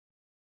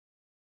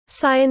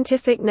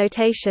Scientific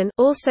notation,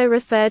 also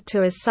referred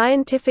to as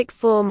scientific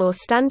form or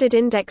standard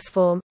index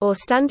form, or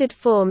standard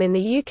form in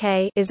the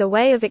UK, is a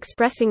way of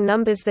expressing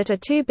numbers that are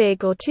too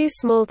big or too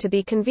small to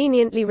be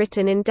conveniently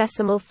written in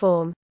decimal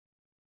form.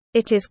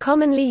 It is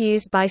commonly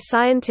used by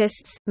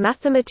scientists,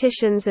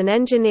 mathematicians and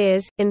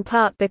engineers, in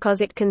part because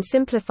it can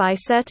simplify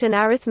certain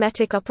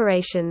arithmetic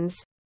operations.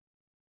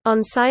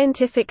 On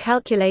scientific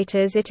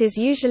calculators it is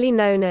usually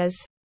known as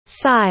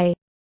Sci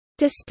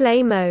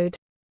display mode.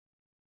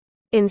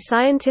 In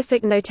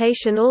scientific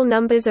notation all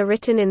numbers are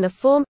written in the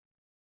form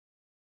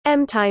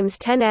m times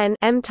 10n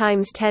m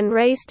times 10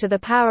 raised to the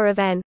power of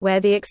n,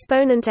 where the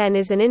exponent n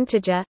is an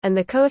integer, and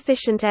the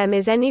coefficient m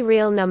is any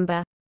real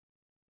number.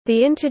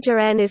 The integer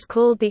n is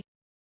called the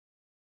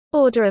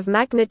order of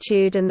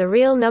magnitude and the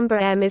real number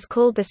m is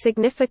called the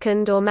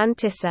significand or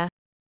mantissa.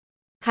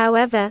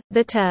 However,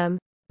 the term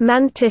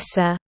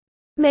mantissa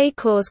may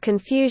cause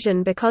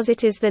confusion because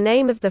it is the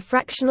name of the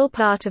fractional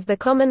part of the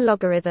common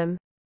logarithm.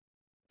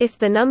 If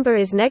the number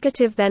is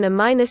negative then a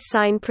minus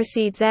sign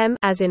precedes m,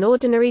 as in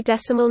ordinary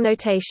decimal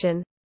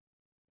notation.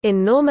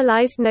 In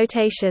normalized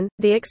notation,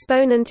 the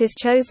exponent is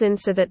chosen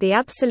so that the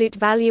absolute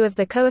value of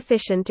the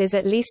coefficient is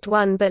at least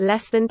 1 but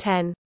less than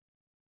 10.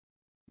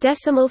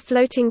 Decimal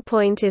floating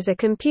point is a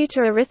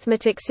computer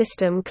arithmetic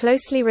system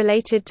closely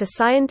related to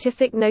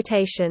scientific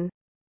notation.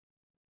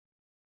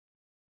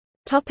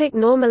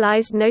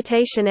 Normalized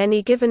notation.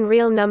 Any given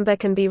real number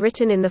can be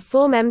written in the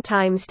form m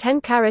times 10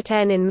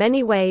 n in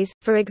many ways.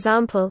 For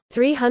example,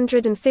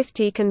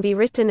 350 can be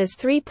written as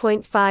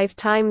 3.5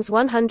 times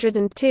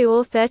 102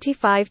 or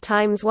 35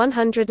 times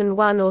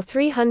 101 or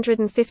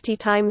 350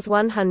 times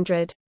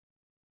 100.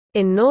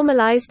 In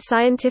normalized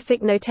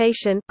scientific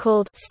notation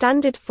called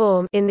standard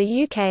form in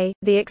the UK,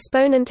 the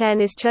exponent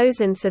n is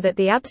chosen so that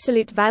the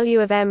absolute value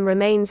of m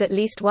remains at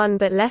least 1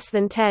 but less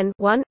than 10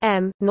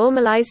 m.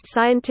 Normalized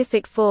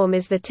scientific form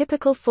is the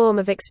typical form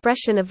of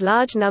expression of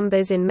large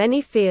numbers in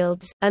many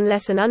fields,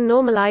 unless an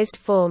unnormalized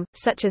form,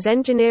 such as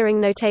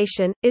engineering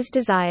notation, is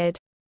desired.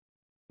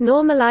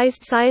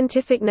 Normalized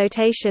scientific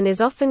notation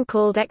is often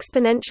called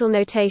exponential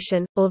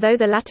notation, although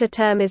the latter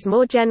term is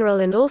more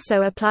general and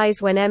also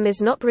applies when m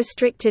is not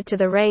restricted to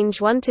the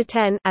range 1 to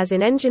 10 as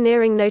in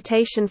engineering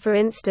notation for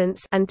instance,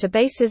 and to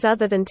bases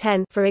other than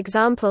 10, for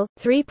example,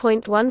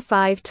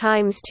 3.15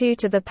 times 2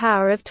 to the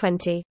power of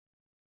 20.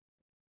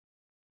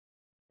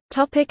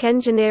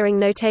 Engineering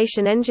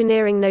notation.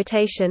 Engineering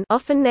notation,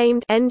 often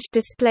named eng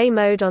display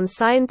mode on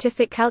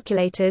scientific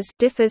calculators,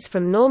 differs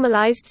from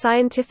normalized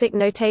scientific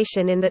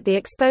notation in that the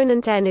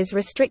exponent n is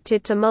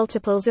restricted to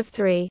multiples of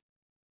 3.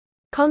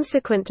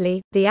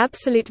 Consequently, the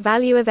absolute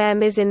value of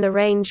m is in the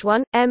range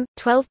 1 m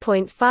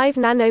 12.5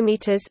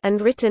 nanometers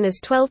and written as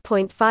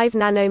 12.5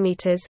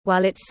 nanometers,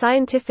 while its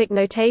scientific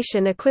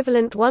notation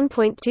equivalent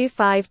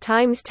 1.25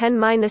 times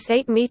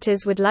 10^-8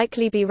 meters would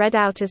likely be read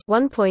out as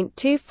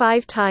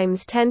 1.25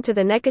 times 10 to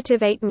the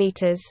negative 8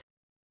 meters.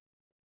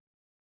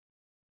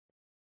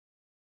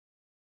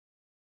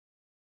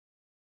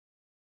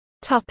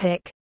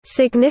 Topic: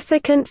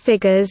 Significant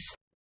figures.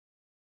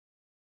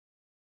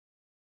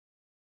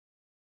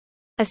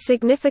 A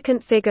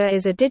significant figure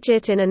is a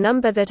digit in a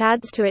number that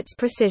adds to its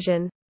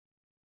precision.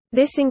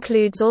 This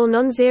includes all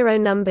non-zero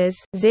numbers,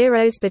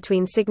 zeros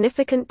between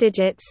significant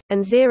digits,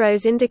 and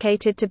zeros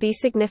indicated to be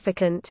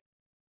significant.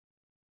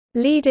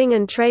 Leading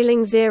and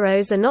trailing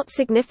zeros are not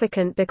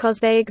significant because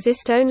they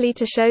exist only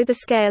to show the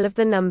scale of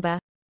the number.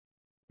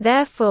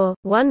 Therefore,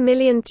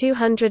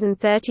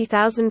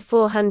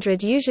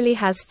 1,230,400 usually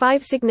has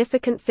 5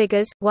 significant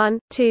figures, 1,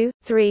 2,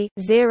 3,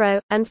 0,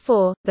 and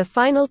 4. The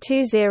final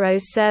 2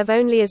 zeros serve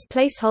only as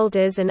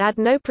placeholders and add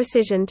no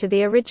precision to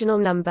the original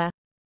number.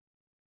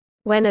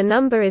 When a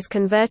number is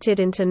converted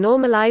into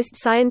normalized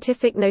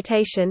scientific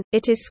notation,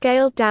 it is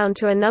scaled down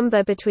to a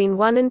number between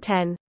 1 and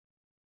 10.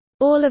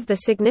 All of the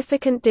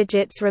significant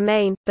digits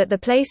remain, but the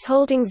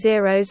place-holding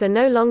zeros are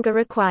no longer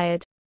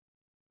required.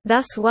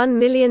 Thus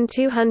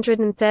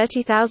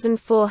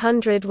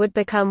 1,230,400 would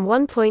become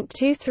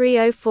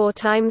 1.2304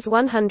 times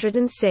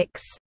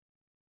 106.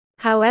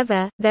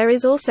 However, there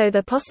is also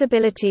the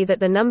possibility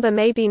that the number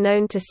may be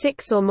known to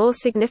 6 or more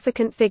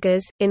significant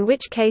figures, in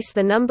which case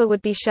the number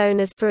would be shown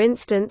as, for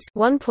instance,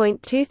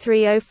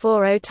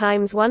 1.23040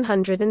 times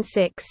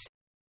 106.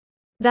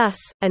 Thus,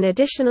 an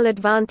additional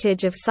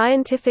advantage of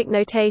scientific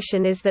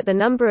notation is that the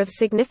number of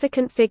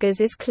significant figures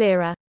is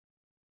clearer.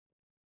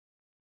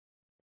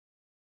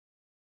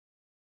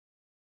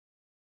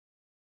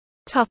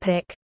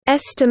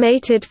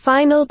 Estimated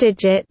final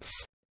digits.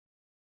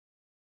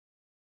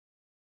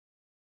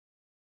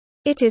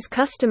 It is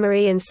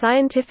customary in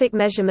scientific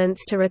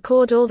measurements to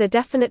record all the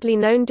definitely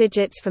known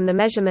digits from the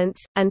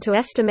measurements, and to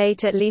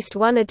estimate at least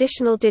one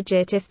additional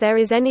digit if there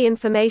is any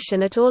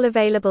information at all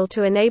available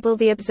to enable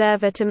the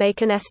observer to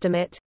make an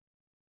estimate.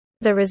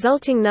 The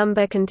resulting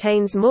number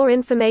contains more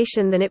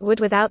information than it would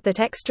without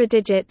that extra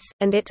digits,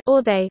 and it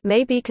or they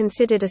may be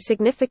considered a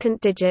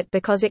significant digit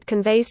because it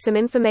conveys some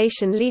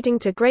information leading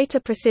to greater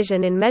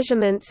precision in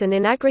measurements and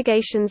in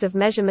aggregations of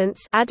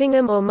measurements, adding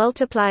them or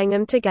multiplying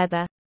them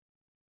together.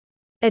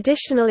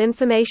 Additional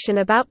information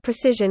about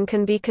precision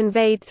can be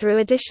conveyed through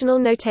additional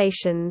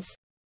notations.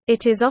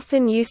 It is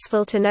often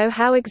useful to know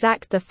how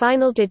exact the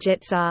final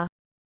digits are.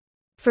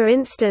 For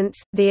instance,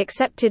 the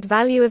accepted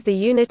value of the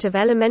unit of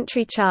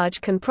elementary charge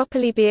can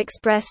properly be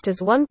expressed as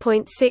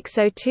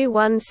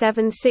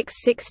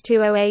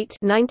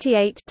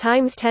 1.60217666208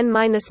 times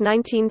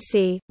 10^-19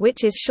 c,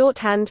 which is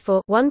shorthand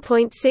for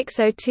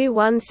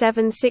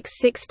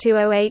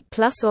 1.60217666208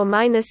 plus or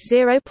minus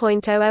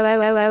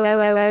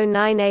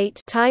 0.00000098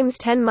 times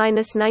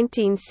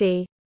 10^-19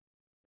 c.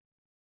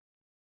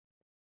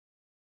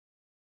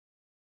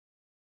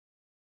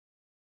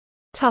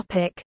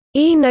 Topic: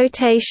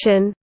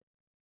 E-notation.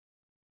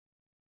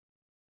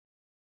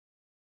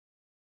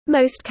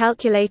 Most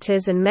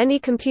calculators and many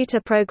computer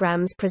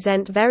programs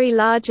present very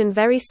large and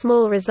very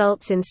small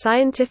results in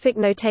scientific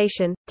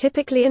notation,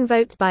 typically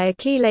invoked by a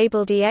key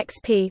labeled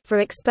exp for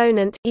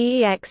exponent,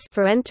 eex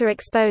for enter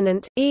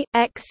exponent,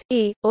 x,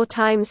 or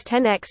times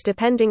 10x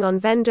depending on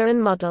vendor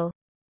and model.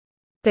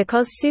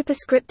 Because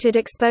superscripted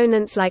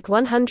exponents like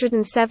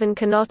 107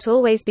 cannot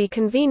always be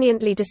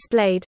conveniently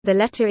displayed, the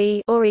letter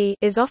e or e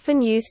is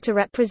often used to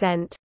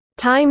represent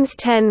times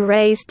 10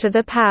 raised to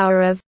the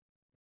power of,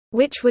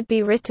 which would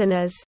be written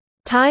as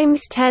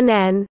times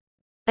 10n,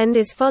 and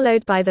is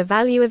followed by the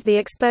value of the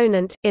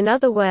exponent. In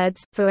other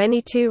words, for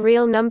any two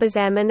real numbers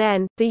m and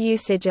n, the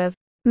usage of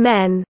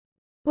men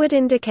would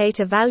indicate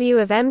a value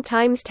of m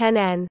times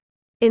 10n.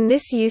 In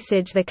this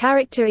usage the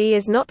character e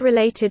is not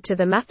related to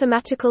the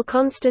mathematical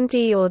constant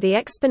e or the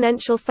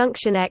exponential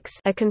function x,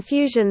 a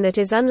confusion that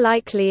is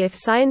unlikely if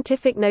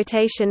scientific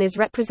notation is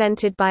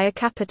represented by a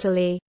capital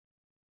E.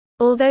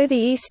 Although the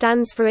e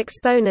stands for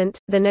exponent,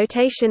 the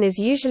notation is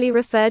usually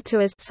referred to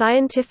as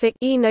scientific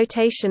e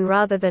notation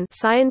rather than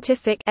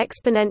scientific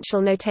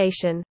exponential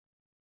notation.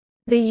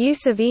 The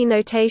use of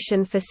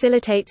e-notation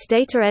facilitates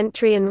data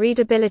entry and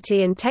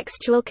readability in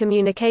textual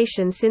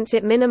communication since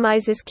it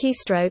minimizes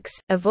keystrokes,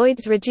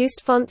 avoids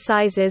reduced font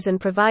sizes and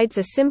provides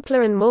a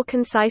simpler and more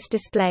concise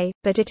display,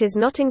 but it is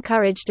not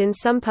encouraged in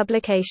some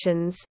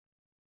publications.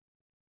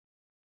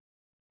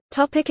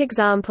 Topic: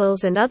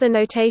 examples and other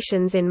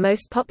notations. In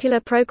most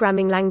popular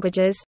programming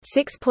languages,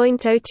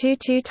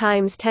 6.022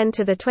 times 10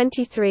 to the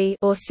 23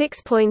 or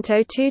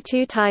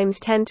 6.022 times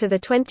 10 to the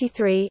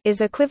 23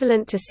 is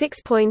equivalent to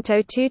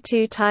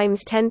 6.022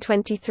 times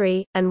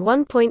 10^23, and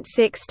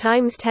 1.6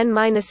 times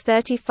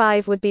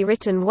 10^-35 would be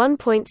written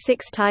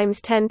 1.6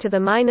 times 10 to the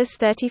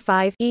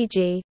 -35,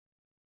 e.g.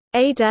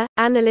 Ada,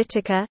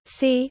 Analytica,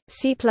 C,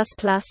 C++,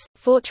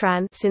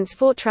 Fortran since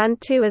Fortran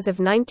 2 as of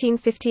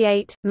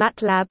 1958,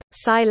 MATLAB,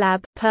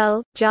 Scilab,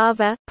 Perl,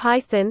 Java,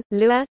 Python,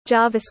 Lua,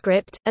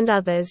 JavaScript, and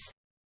others.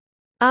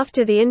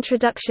 After the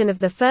introduction of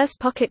the first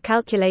pocket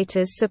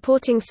calculators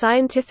supporting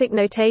scientific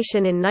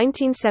notation in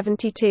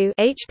 1972,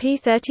 HP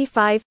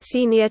 35,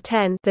 Senior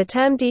 10, the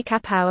term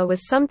decaphour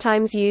was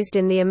sometimes used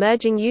in the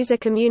emerging user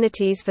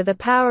communities for the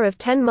power of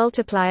 10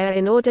 multiplier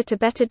in order to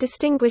better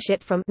distinguish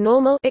it from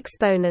normal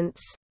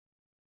exponents.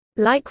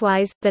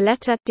 Likewise, the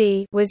letter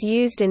d was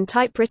used in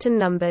typewritten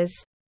numbers.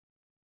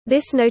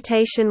 This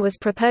notation was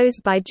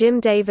proposed by Jim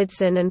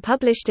Davidson and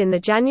published in the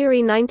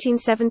January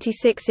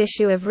 1976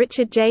 issue of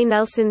Richard J.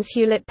 Nelson's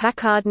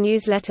Hewlett-Packard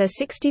newsletter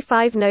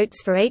 65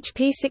 Notes for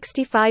HP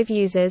 65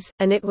 users,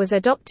 and it was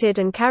adopted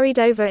and carried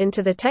over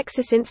into the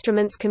Texas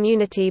Instruments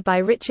community by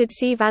Richard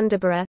C.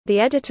 Vanderborough, the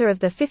editor of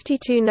the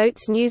 52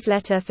 Notes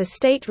newsletter for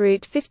State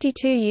Route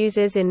 52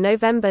 users in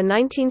November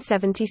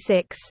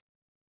 1976.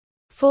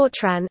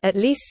 Fortran, at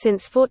least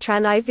since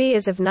Fortran IV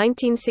as of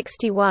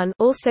 1961,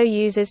 also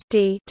uses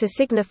d to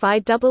signify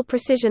double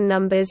precision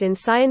numbers in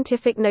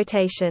scientific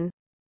notation.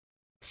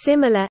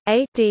 Similar,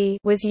 a d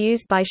was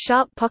used by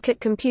Sharp Pocket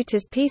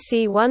Computers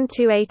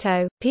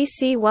PC-1280,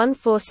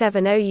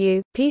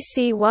 PC-1470U,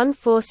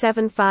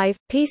 PC-1475,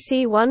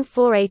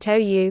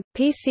 PC-1480U,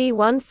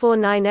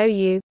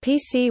 PC-1490U,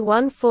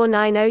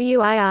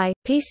 PC-1490UII,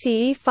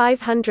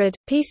 PCE-500,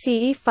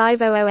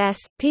 PCE-500S,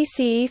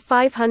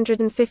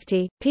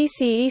 PCE-550,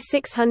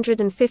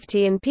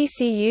 PCE-650 and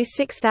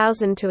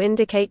PCU-6000 to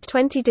indicate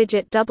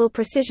 20-digit double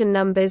precision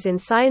numbers in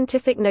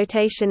scientific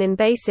notation in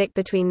BASIC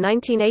between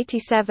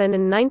 1987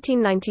 and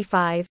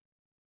 1995.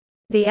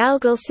 The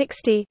ALGOL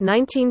 60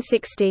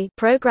 1960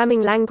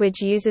 programming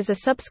language uses a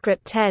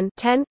subscript 10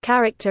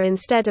 character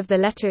instead of the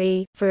letter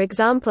E, for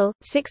example,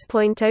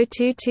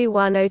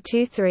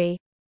 6.022103.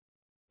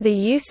 The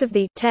use of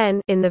the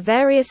 10 in the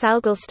various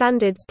ALGOL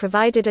standards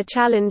provided a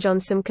challenge on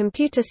some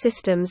computer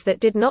systems that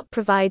did not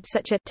provide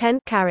such a 10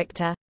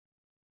 character.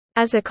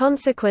 As a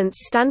consequence,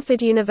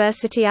 Stanford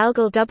University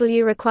ALGOL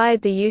W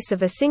required the use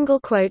of a single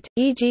quote,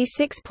 e.g.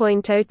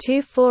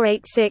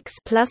 6.02486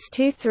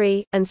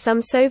 +23, and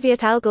some Soviet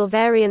ALGOL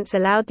variants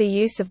allowed the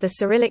use of the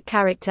Cyrillic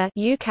character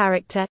U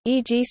character,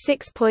 e.g.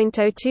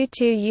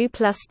 6.022U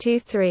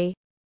 +23.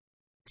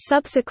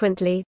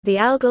 Subsequently, the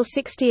ALGOL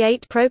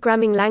 68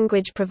 programming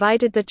language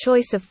provided the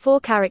choice of 4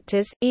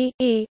 characters, E,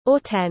 or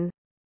 10.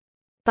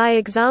 By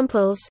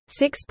examples,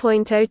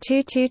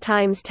 6.022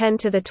 times 10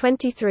 to the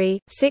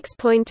 23,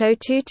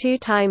 6.022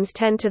 times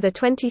 10 to the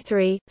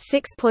 23,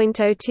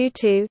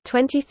 6.022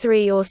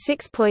 23 or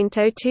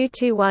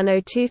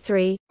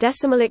 6.0221023,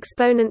 decimal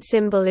exponent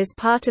symbol is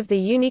part of the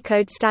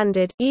Unicode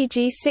standard,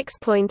 e.g.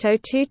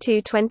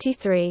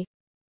 6.02223.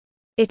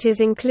 It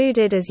is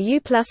included as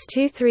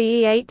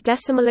U+23E8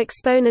 decimal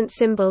exponent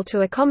symbol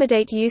to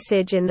accommodate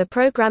usage in the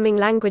programming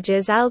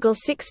languages ALGOL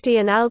 60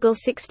 and ALGOL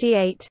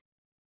 68.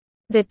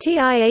 The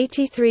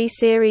TI-83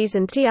 series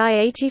and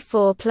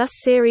TI-84 Plus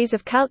series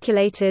of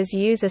calculators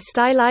use a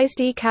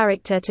stylized E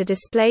character to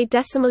display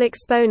decimal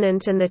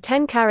exponent and the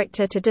 10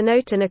 character to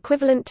denote an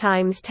equivalent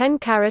times 10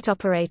 caret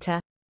operator.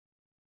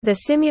 The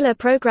similar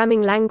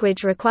programming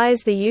language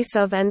requires the use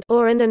of and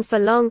or and for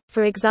long,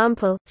 for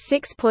example,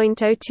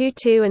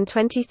 6.022 and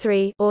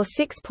 23 or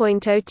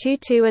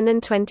 6.022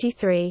 and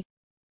 23.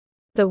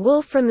 The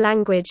Wolfram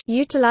language,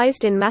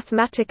 utilized in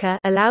Mathematica,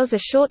 allows a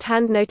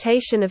shorthand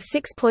notation of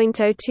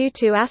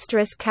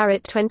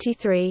 6.022 *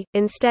 23.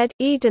 Instead,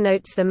 E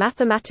denotes the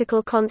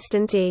mathematical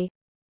constant E.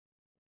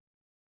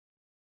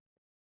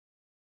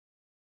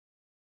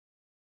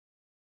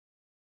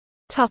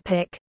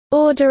 Topic: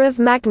 Order of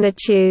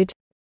magnitude.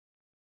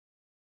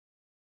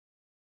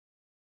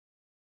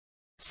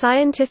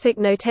 Scientific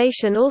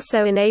notation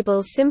also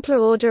enables simpler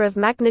order of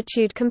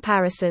magnitude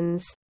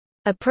comparisons.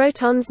 A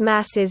proton's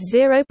mass is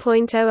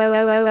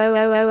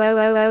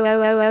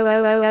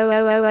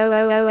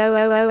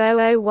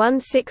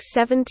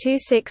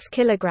 0.00000000000000000000000000000000000000000000000000000000000000000000000000000000000000000000000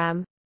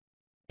 kg.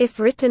 If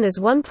written as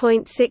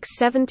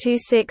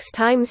 1.6726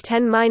 times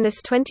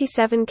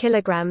 10⁻27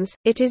 kg,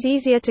 it is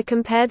easier to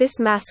compare this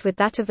mass with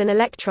that of an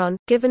electron,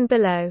 given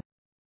below.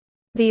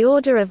 The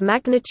order of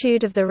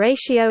magnitude of the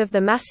ratio of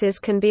the masses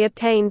can be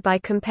obtained by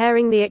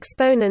comparing the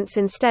exponents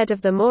instead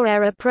of the more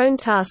error-prone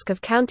task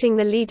of counting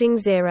the leading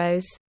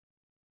zeros.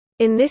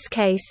 In this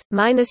case,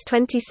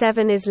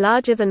 -27 is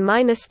larger than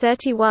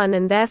 -31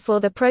 and therefore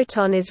the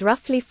proton is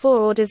roughly 4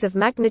 orders of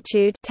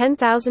magnitude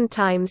 10,000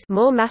 times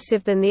more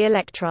massive than the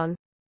electron.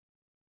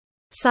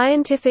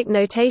 Scientific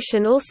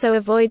notation also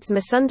avoids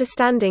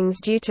misunderstandings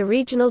due to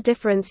regional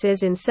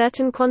differences in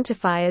certain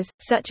quantifiers,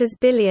 such as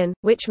billion,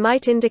 which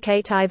might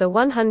indicate either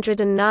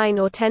 109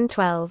 or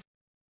 1012.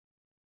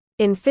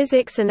 In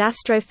physics and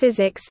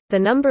astrophysics, the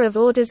number of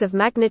orders of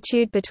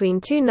magnitude between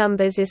two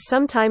numbers is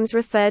sometimes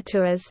referred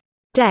to as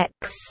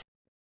dex,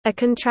 a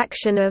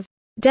contraction of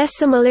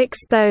decimal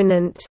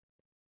exponent.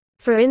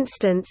 For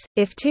instance,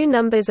 if two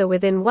numbers are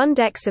within 1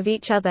 dex of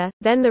each other,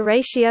 then the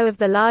ratio of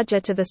the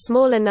larger to the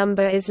smaller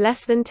number is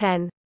less than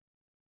 10.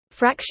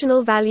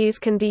 Fractional values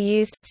can be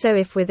used, so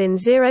if within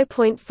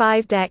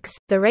 0.5 dex,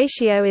 the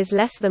ratio is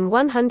less than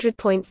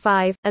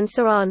 100.5, and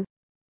so on.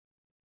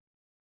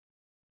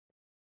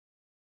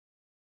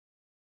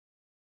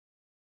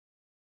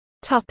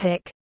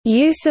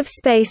 Use of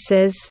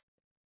spaces.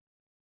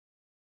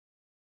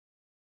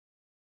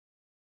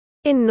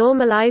 In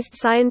normalized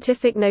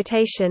scientific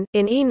notation,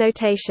 in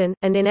E-notation,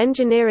 and in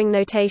engineering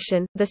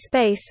notation, the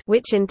space,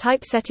 which in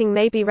typesetting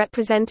may be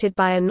represented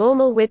by a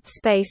normal width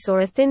space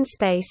or a thin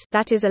space,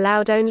 that is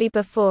allowed only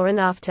before and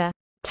after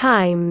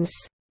times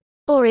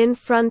or in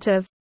front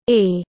of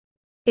E,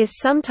 is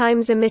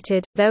sometimes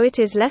omitted, though it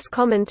is less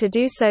common to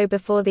do so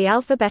before the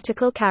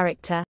alphabetical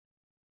character.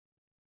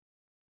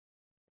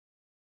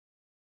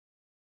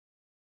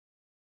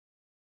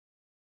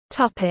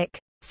 Topic: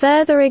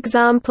 Further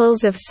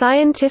examples of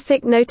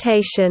scientific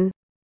notation.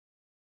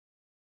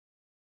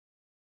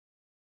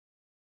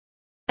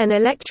 An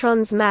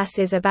electron's mass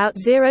is about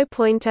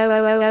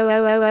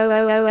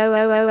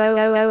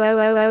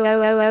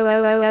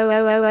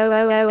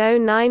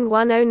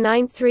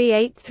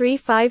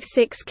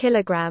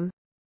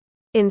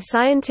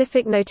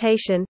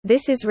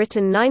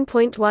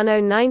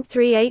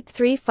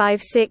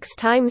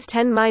 0.00000000000000000000000000000000000000000000000000000000000000000000000000000000000000000000000000000000000000000000000000000000000000000000000000000000000000000000000000000000000000000000000000000000000000000000000000000000000000000000000000000000000000000000000000000000000000000000000000000000000000000000000000000000000000000000000000000000000000000000000000000000000000000000000000000000000000000000000000000000000000000000000000000000000times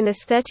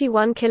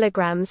 10⁻31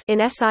 kg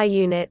in SI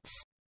units.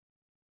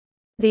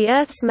 The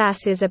Earth's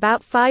mass is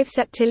about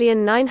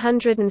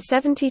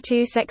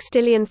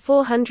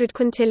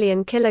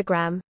 5,972,400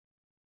 kg.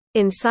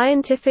 In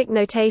scientific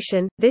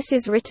notation, this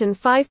is written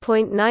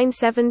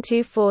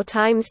 5.9724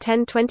 times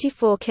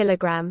 10^24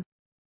 kg.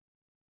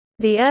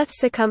 The Earth's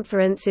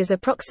circumference is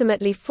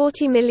approximately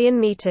 40 million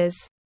meters.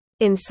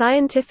 In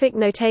scientific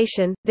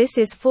notation, this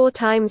is 4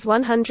 times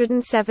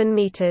 107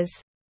 meters.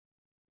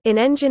 In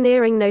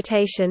engineering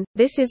notation,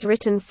 this is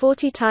written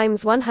 40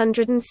 times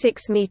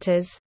 106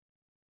 meters.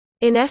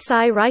 In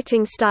SI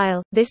writing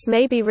style, this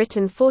may be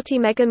written 40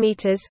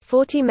 megameters,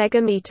 40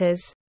 megameters.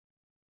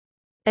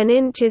 An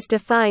inch is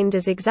defined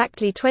as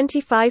exactly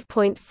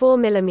 25.4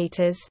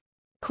 millimeters.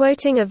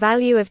 Quoting a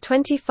value of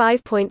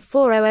 25.400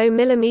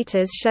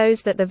 mm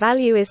shows that the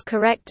value is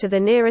correct to the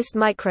nearest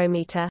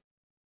micrometer.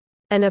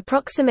 An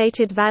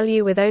approximated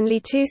value with only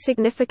 2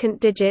 significant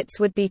digits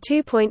would be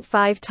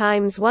 2.5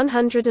 times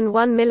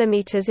 101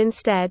 mm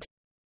instead.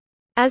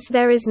 As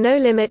there is no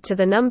limit to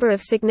the number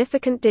of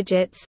significant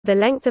digits, the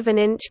length of an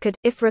inch could,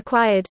 if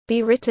required,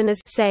 be written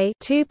as, say,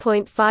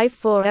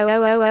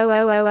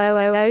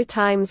 2.54000000000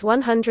 times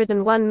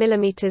 101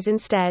 mm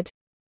instead.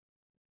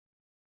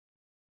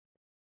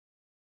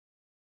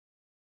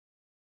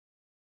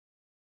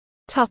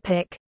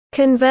 Topic: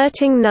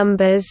 Converting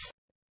numbers.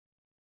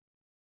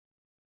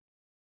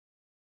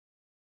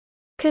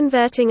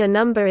 Converting a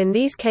number in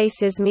these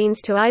cases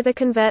means to either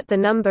convert the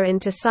number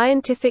into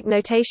scientific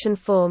notation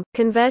form,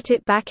 convert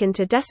it back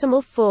into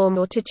decimal form,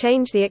 or to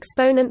change the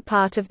exponent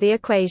part of the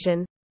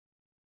equation.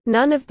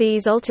 None of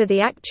these alter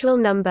the actual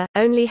number,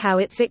 only how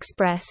it's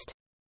expressed.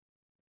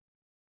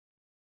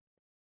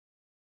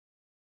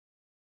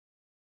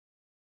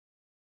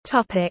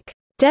 Topic: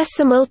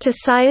 Decimal to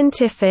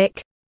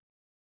scientific.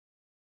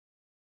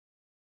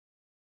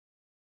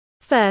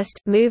 First,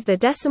 move the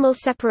decimal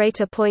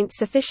separator point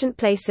sufficient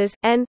places,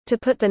 n, to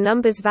put the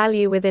number's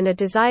value within a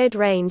desired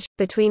range,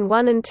 between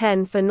 1 and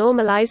 10 for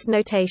normalized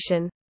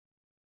notation.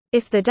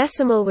 If the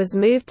decimal was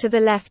moved to the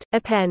left,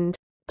 append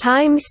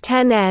times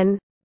 10n,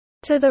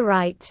 to the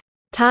right,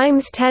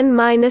 times 10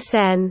 minus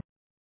n,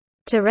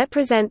 to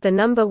represent the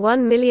number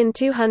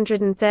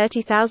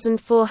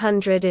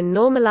 1,230,400 in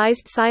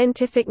normalized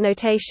scientific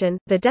notation.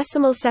 The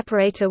decimal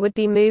separator would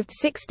be moved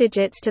 6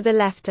 digits to the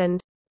left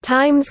and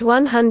times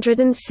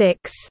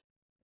 106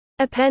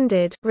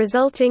 appended,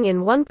 resulting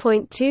in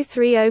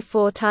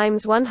 1.2304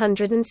 times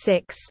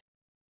 106.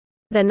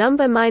 The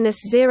number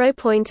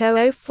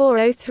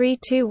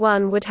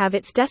 -0.004031 would have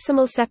its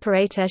decimal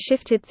separator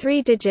shifted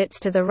 3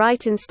 digits to the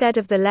right instead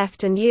of the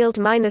left and yield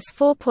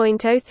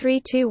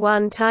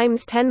 -4.0321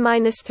 times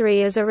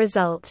 10⁻³ as a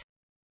result.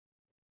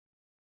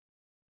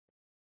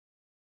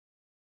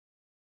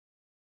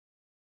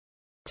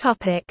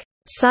 Topic: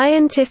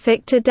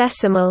 Scientific to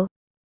decimal.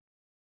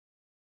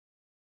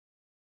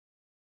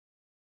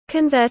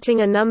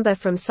 Converting a number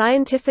from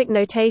scientific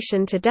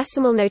notation to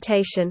decimal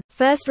notation,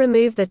 first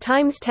remove the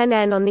times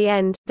 10n on the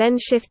end, then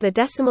shift the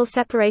decimal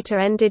separator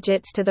n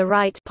digits to the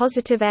right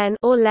 +n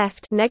or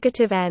left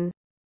 -n.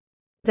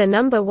 The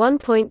number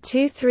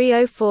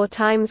 1.2304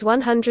 times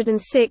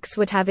 106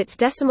 would have its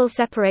decimal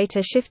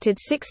separator shifted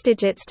 6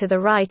 digits to the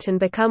right and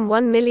become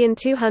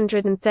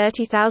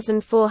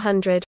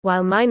 1,230,400,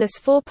 while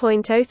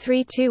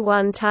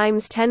 -4.0321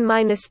 times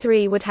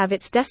 10⁻³ would have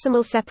its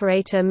decimal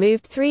separator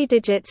moved 3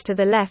 digits to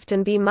the left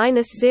and be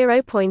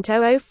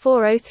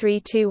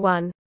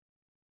 -0.004031.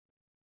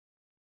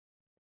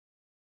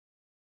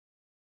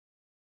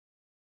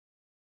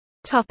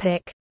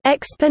 Topic: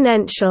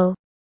 Exponential.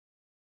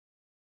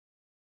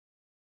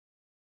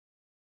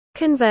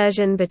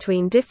 Conversion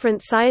between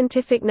different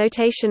scientific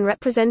notation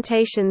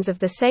representations of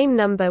the same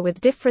number with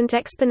different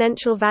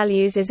exponential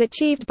values is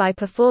achieved by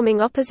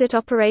performing opposite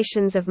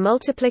operations of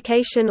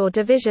multiplication or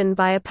division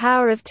by a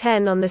power of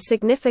 10 on the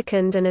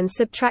significand and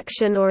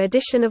subtraction or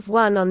addition of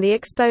 1 on the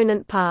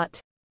exponent part.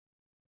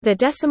 The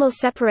decimal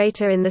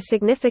separator in the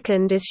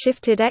significand is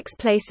shifted x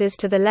places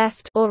to the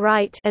left or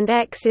right and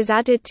x is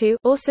added to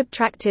or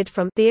subtracted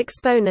from the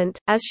exponent,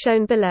 as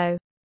shown below.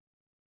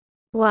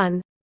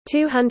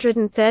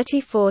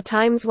 234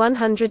 times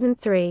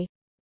 103.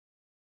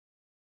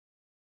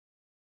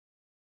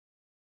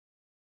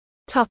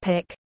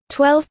 Topic: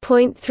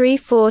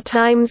 12.34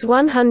 times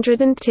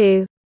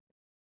 102.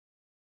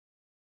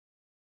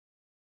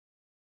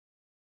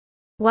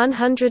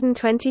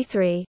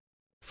 123.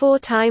 4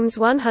 times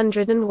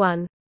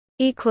 101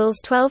 equals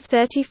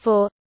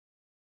 1234.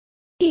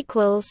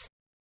 Equals.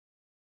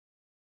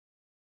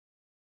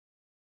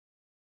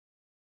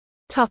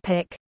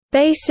 Topic: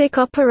 Basic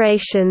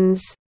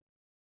operations.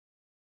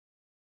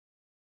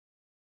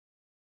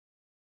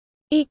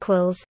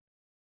 Equals.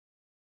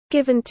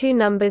 Given two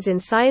numbers in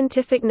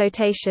scientific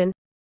notation,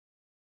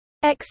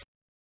 x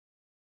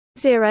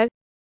 0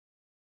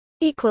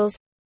 equals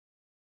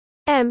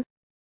m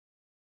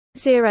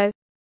 0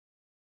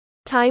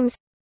 times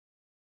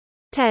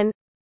 10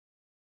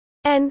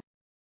 n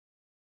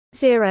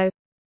 0.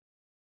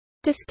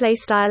 Display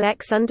style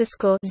x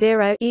underscore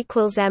 0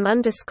 equals m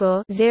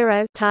underscore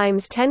 0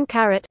 times 10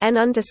 caret n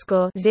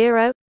underscore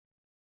 0,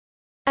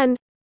 and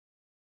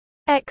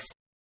x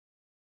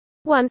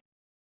 1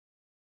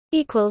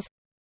 equals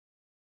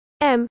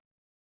m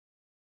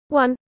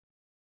 1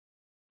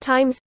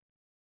 times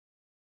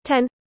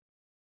 10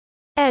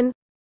 n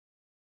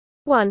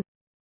 1.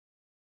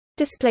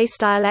 Display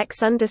style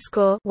x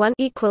underscore 1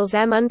 equals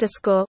m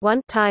underscore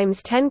 1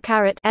 times 10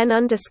 caret n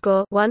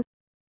underscore 1.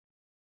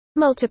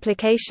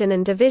 Multiplication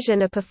and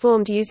division are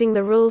performed using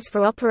the rules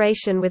for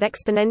operation with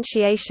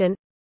exponentiation.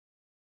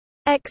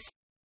 X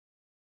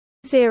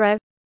 0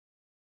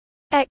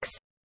 x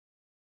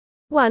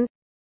 1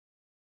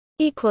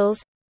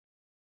 equals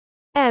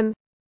m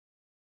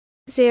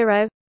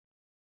 0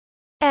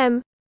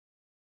 m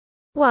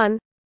 1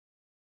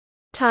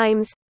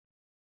 times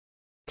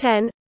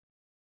 10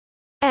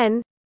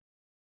 n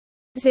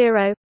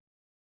 0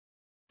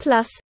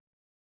 plus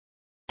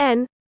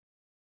n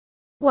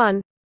 1.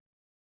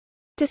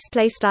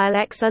 Display style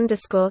x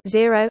underscore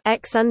 0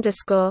 x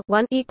underscore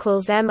 1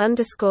 equals m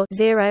underscore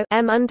 0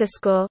 m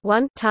underscore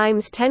 1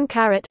 times 10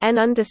 caret n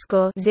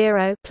underscore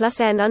 0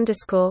 plus n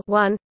underscore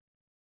 1,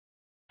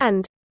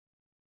 and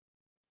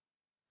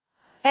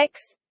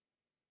x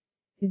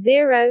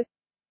 0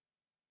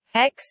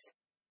 x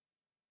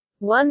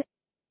 1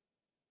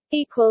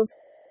 equals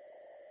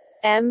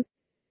m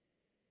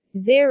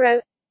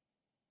 0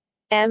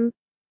 m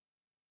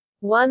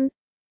 1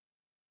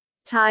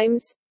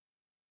 times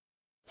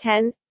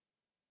 10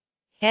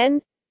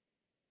 n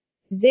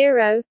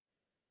 0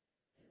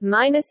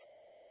 minus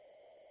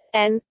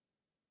n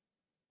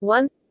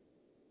 1.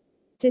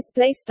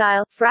 Display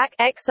style frac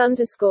x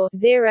underscore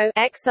 0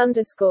 x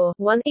underscore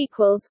 1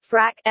 equals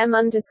frac m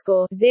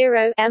underscore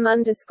 0 m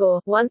underscore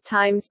 1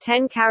 times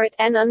 10 caret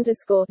n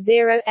underscore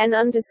 0 n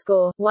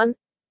underscore 1.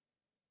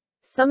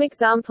 Some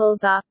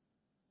examples are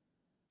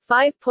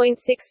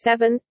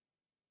 5.67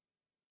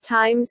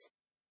 times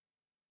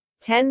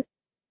 10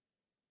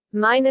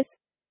 minus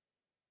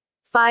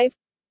 5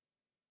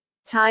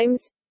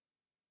 times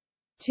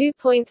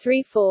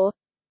 2.34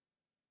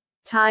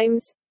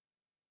 times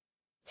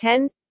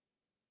 10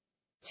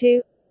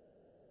 2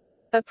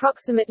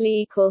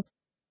 approximately equals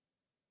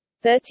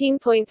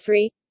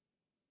 13.3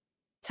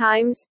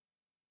 times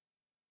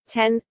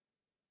 10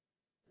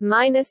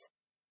 minus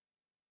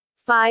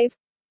 5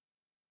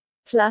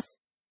 plus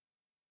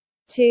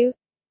 2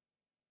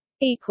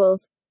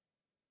 equals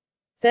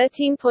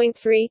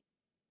 13.3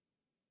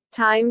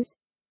 times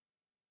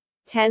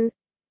 10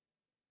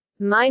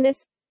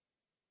 minus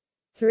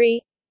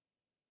 3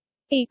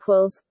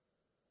 equals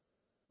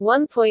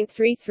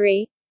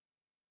 1.33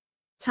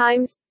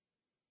 times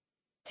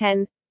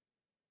 10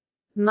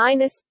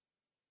 minus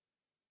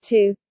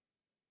 2.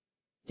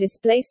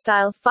 Display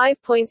style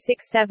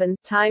 5.67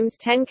 times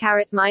 10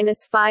 caret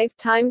minus 5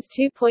 times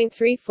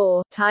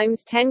 2.34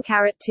 times 10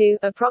 caret 2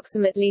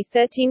 approximately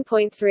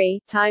 13.3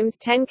 times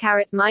 10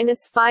 caret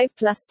minus 5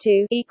 plus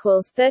 2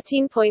 equals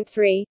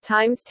 13.3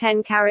 times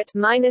 10 caret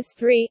minus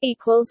 3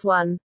 equals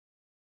 1.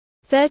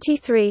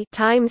 33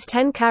 times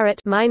 10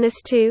 caret minus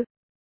 2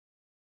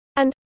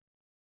 and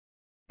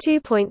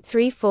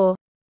 2.34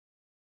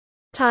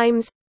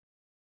 times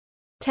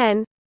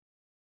 10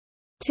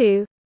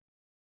 2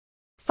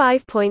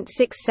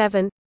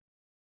 5.67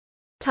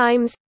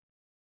 times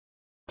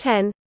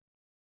 10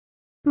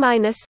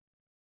 minus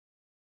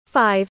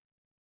 5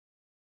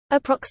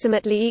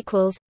 approximately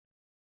equals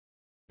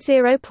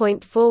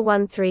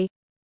 0.413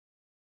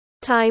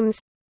 times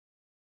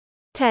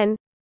 10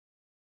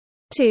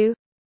 2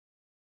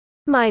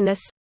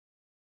 minus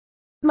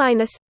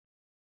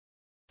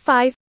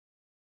 5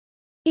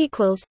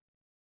 equals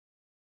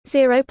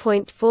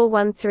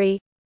 0.413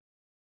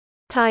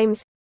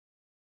 times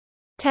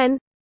 10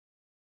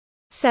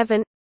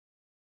 7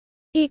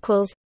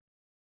 equals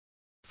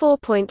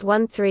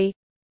 4.13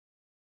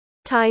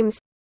 times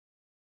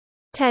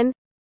 10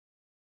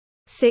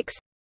 6.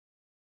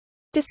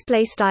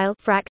 Display style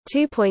frac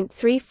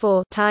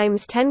 2.34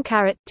 times 10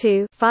 caret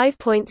 2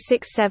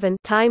 5.67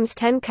 times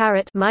 10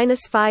 caret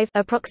minus 5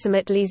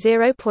 approximately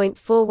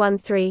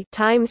 0.413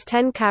 times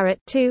 10 caret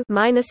 2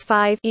 minus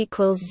 5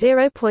 equals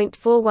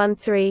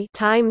 0.413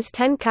 times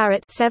 10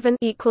 caret 7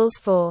 equals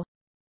 4.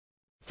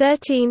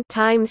 13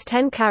 times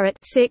 10 caret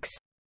 6.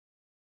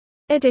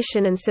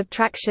 Addition and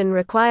subtraction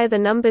require the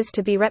numbers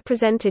to be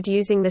represented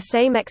using the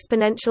same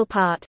exponential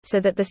part, so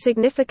that the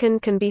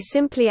significand can be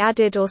simply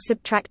added or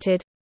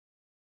subtracted.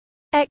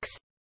 X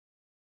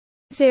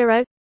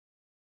 0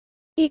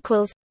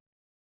 equals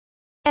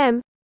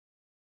m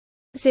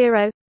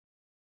 0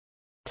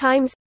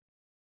 times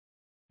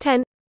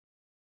 10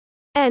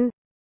 n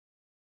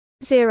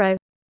 0.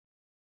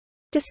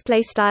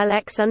 Display style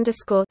x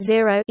underscore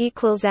 0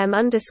 equals m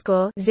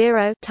underscore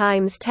 0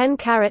 times 10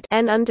 caret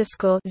n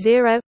underscore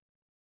 0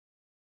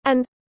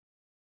 and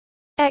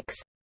x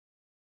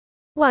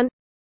 1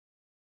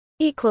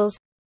 equals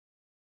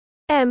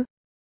m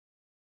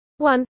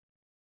 1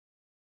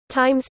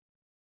 times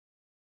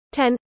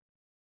 10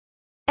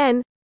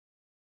 n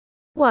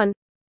 1.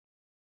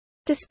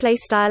 Display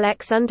style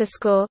x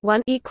underscore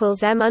 1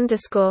 equals m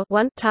underscore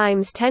 1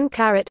 times 10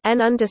 caret n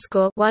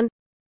underscore 1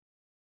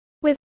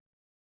 with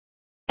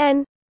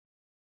n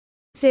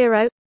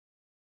 0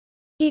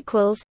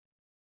 equals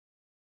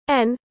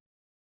n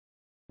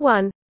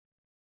 1.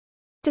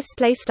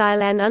 Display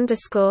style n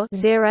underscore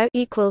 0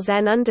 equals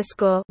n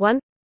underscore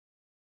 1.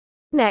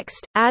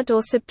 Next, add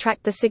or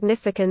subtract the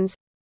significans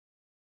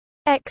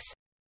x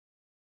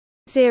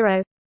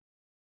 0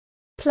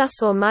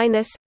 plus or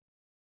minus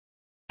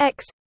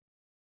x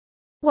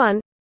 1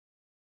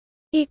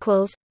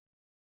 equals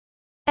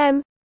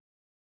m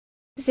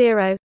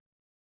 0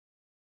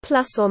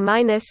 plus or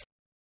minus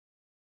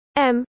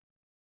m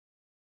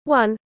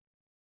 1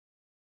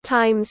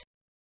 times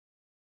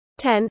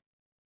 10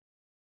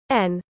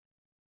 n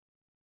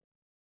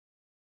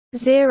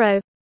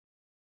 0.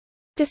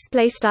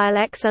 Display style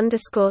x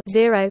underscore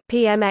 0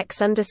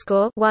 pmx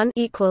underscore 1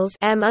 equals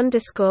m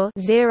underscore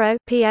 0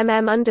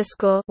 pmm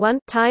underscore 1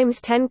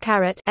 times 10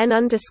 caret n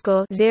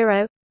underscore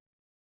 0.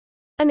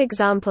 An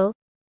example: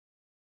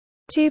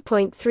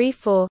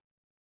 2.34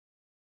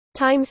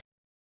 times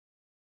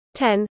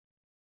 10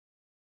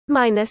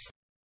 minus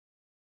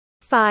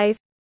 5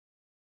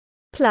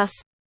 plus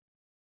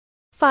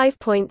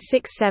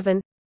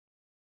 5.67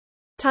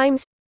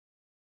 times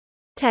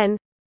 10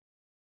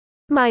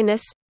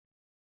 minus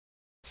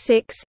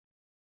 6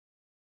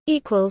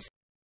 equals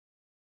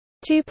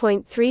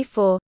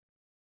 2.34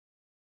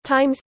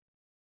 times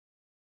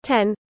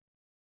 10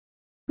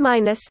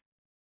 minus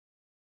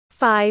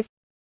 5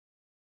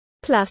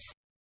 plus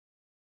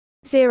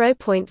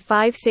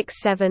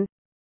 0.567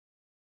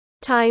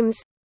 times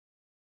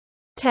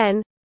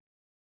 10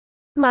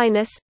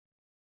 minus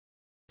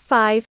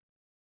 5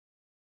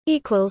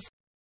 equals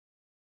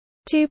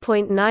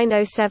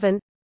 2.907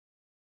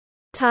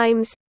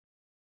 times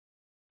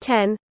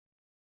 10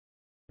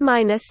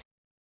 minus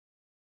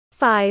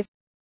 5.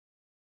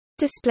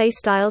 Display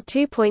style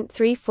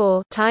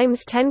 2.34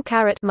 times 10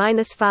 caret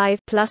minus 5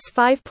 plus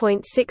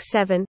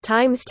 5.67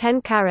 times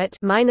 10 caret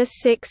minus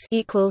 6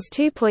 equals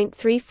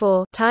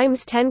 2.34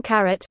 times 10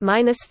 caret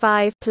minus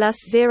 5 plus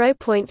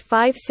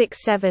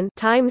 0.567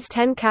 times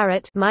 10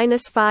 caret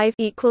minus 5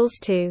 equals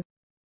 2.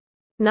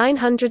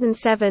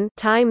 907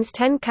 times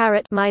 10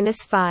 caret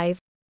minus 5.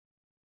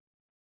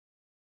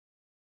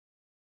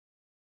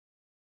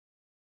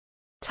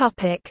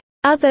 Topic: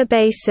 Other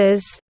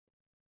bases.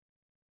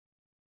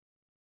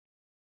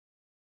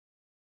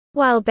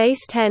 While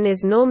base 10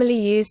 is normally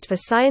used for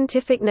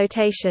scientific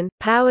notation,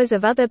 powers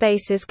of other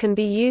bases can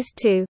be used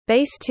too,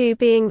 base 2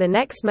 being the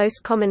next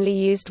most commonly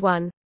used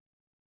one.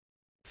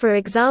 For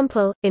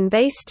example, in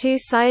base 2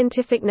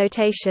 scientific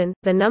notation,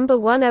 the number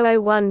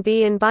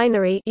 1001b in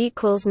binary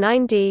equals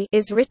 9d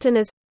is written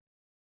as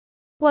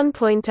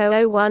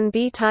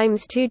 1.001b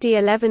times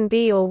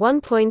 2d11b or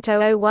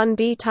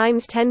 1.001b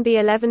times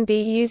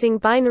 10b11b using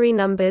binary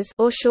numbers,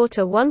 or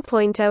shorter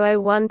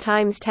 1.001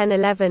 times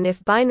 1011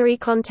 if binary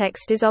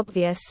context is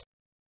obvious.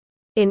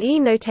 In E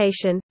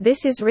notation,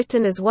 this is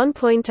written as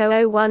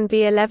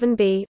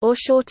 1.001b11b or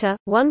shorter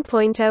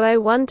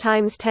 1.001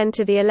 times 10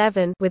 to the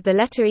 11 with the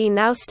letter E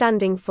now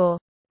standing for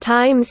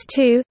times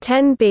 2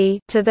 10b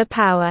to the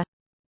power.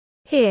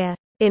 Here,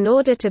 in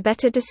order to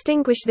better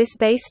distinguish this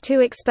base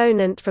 2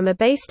 exponent from a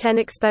base 10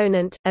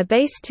 exponent, a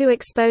base 2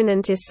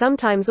 exponent is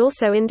sometimes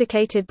also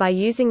indicated by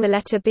using the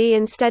letter B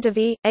instead of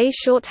E, a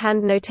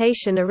shorthand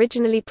notation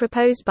originally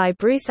proposed by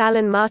Bruce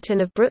Allen Martin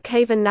of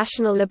Brookhaven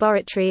National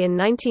Laboratory in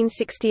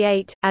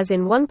 1968, as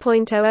in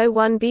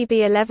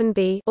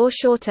 1.001bb11b or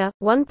shorter,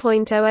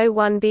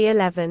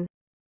 1.001b11.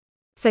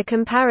 For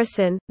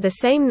comparison, the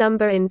same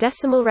number in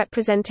decimal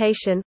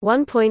representation,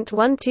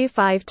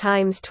 1.125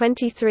 times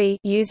 23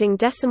 using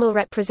decimal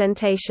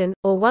representation,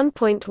 or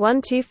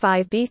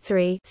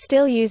 1.125b3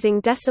 still using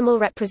decimal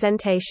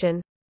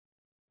representation.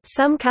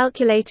 Some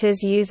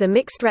calculators use a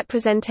mixed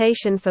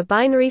representation for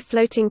binary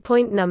floating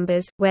point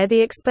numbers, where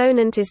the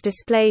exponent is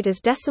displayed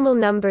as decimal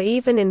number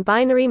even in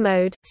binary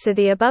mode, so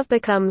the above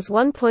becomes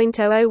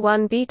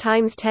 1.001b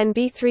times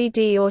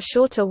 10b3d or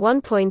shorter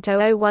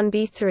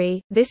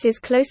 1.001b3. This is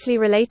closely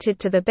related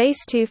to the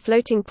base 2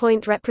 floating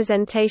point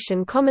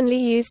representation commonly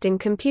used in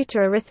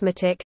computer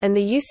arithmetic, and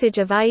the usage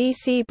of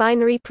IEC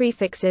binary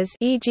prefixes,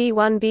 e.g.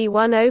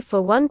 1b10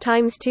 for 1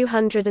 times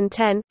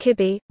 210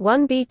 kb,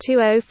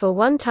 1b20 for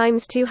 1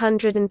 times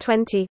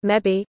 220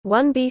 mebi,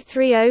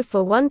 1b30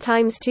 for 1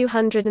 times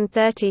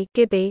 230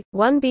 gibi,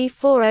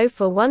 1b40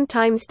 for 1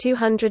 times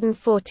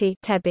 240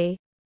 tebi.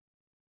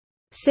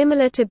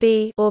 Similar to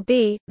B or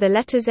B, the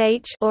letters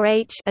H or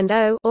H and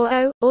O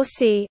or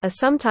C are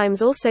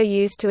sometimes also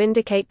used to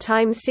indicate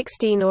times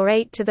 16 or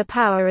 8 to the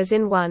power as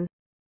in 1.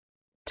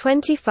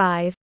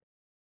 25.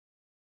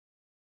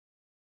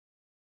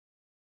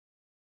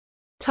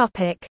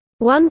 Topic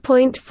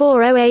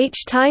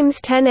 1.40H times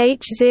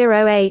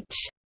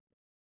 10H0H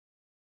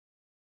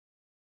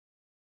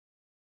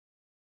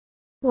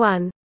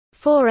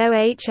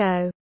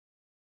 1.40H0.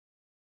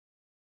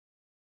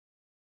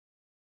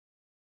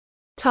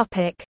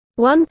 Topic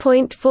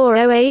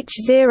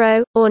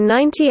 1.40H0 or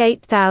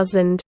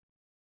 98,000.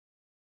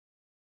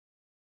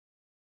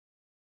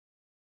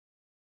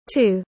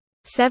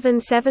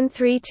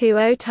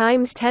 2.77320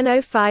 times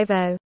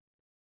 10.050.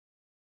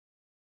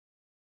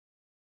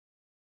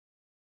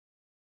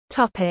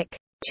 Topic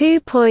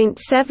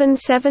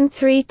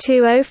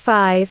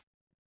 2.773205.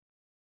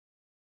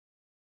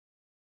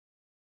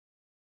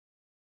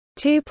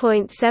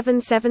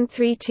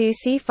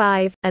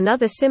 2.7732C5.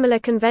 Another similar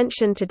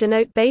convention to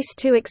denote base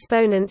 2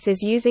 exponents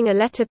is using a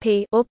letter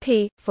P or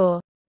P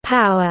for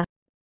power.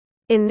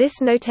 In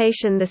this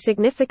notation the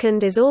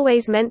significand is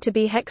always meant to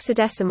be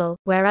hexadecimal,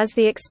 whereas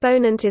the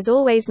exponent is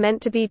always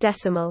meant to be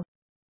decimal.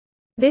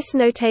 This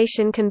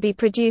notation can be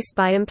produced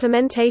by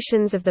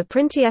implementations of the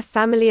printf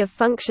family of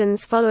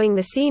functions following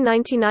the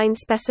C99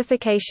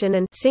 specification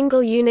and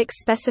single Unix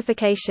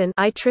specification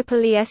IEEE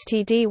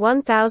STD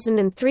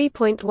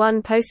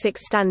 1003.1 POSIX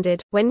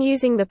standard, when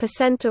using the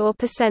 %a or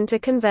 %a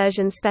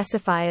conversion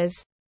specifiers.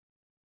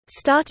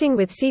 Starting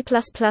with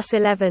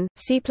C++11,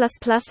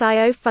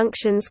 C++io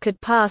functions could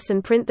pass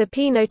and print the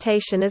P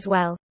notation as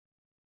well.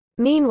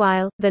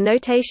 Meanwhile, the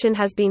notation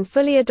has been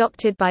fully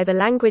adopted by the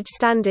language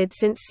standard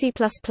since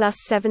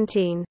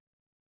C++17.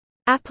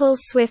 Apple's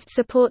Swift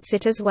supports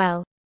it as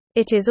well.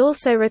 It is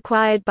also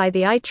required by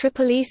the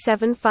IEEE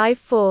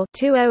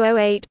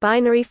 754-2008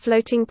 binary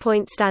floating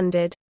point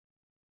standard.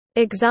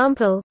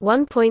 Example,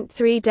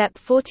 1.3 dep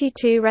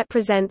 42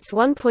 represents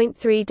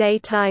 1.3 day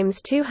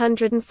times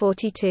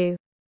 242.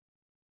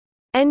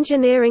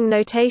 Engineering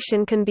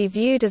notation can be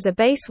viewed as a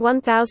base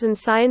 1000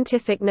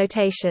 scientific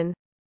notation.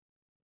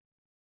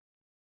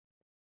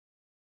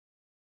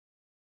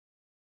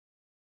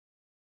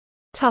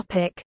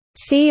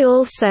 See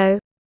also: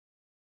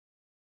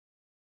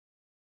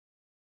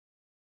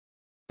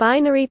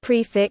 binary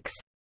prefix,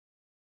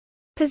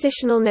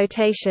 positional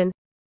notation,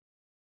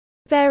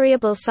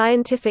 variable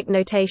scientific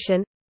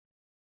notation,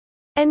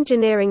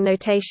 engineering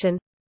notation,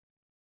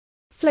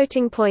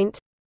 floating point,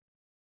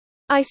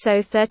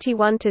 ISO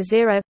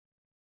 31-0,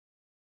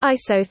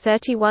 ISO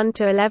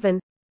 31-11,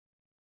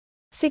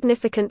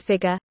 significant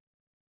figure.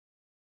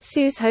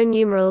 SUSE-HO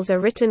numerals are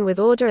written with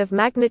order of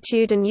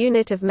magnitude and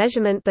unit of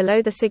measurement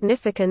below the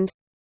significand.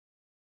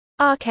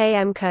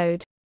 RKM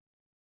code